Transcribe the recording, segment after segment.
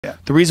Yeah.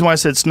 The reason why I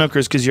said snooker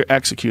is because you're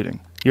executing.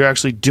 You're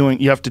actually doing.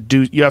 You have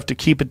to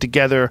keep it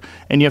together,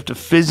 and you have to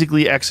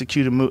physically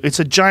execute a move. It's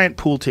a giant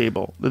pool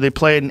table that they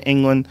play it in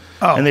England,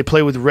 and they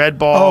play with red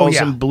balls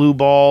and blue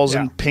balls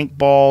and pink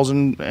balls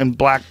and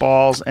black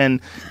balls.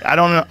 And I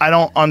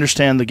don't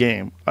understand the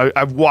game.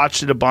 I've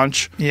watched it a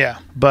bunch. Yeah.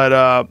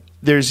 But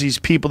there's these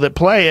people that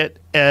play it,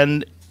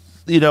 and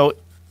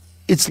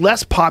it's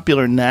less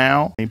popular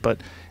now. But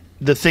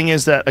the thing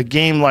is that a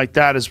game like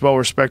that is well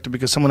respected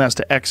because someone has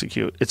to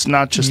execute. It's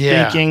not just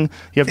thinking.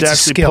 You have to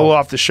actually pull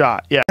off the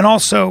shot. Yeah. And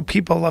also,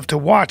 people love to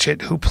watch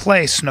it who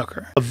play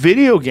snooker. A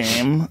video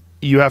game,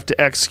 you have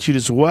to execute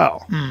as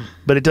well.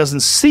 But it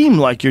doesn't seem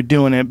like you're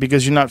doing it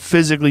because you're not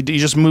physically, you're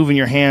just moving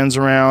your hands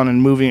around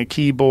and moving a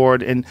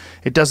keyboard, and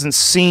it doesn't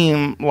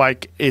seem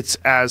like it's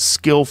as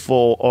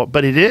skillful,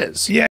 but it is. Yeah.